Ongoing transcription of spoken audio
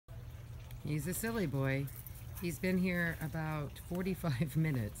He's a silly boy. He's been here about 45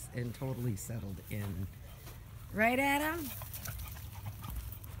 minutes and totally settled in. Right, Adam?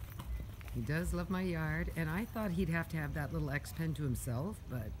 He does love my yard, and I thought he'd have to have that little X-Pen to himself,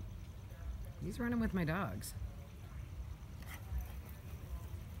 but he's running with my dogs.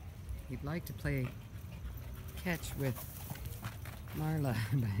 He'd like to play catch with Marla,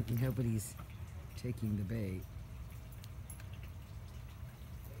 but nobody's taking the bait.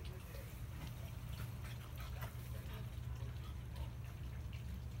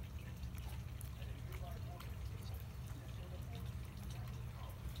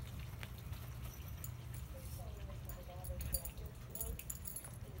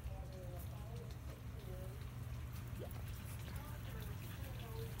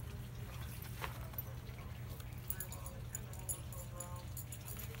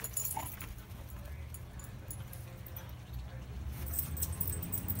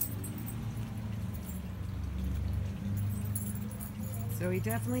 So he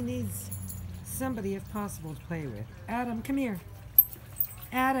definitely needs somebody, if possible, to play with. Adam, come here.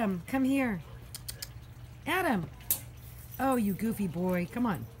 Adam, come here. Adam! Oh, you goofy boy. Come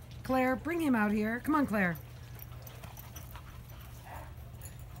on. Claire, bring him out here. Come on, Claire.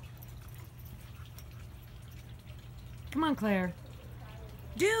 Come on, Claire.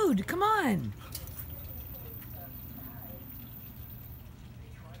 Dude, come on!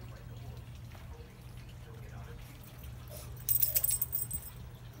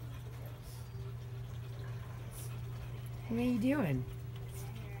 What are you doing?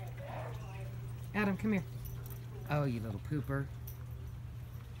 Adam, come here. Oh, you little pooper.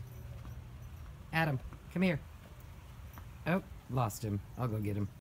 Adam, come here. Oh, lost him. I'll go get him.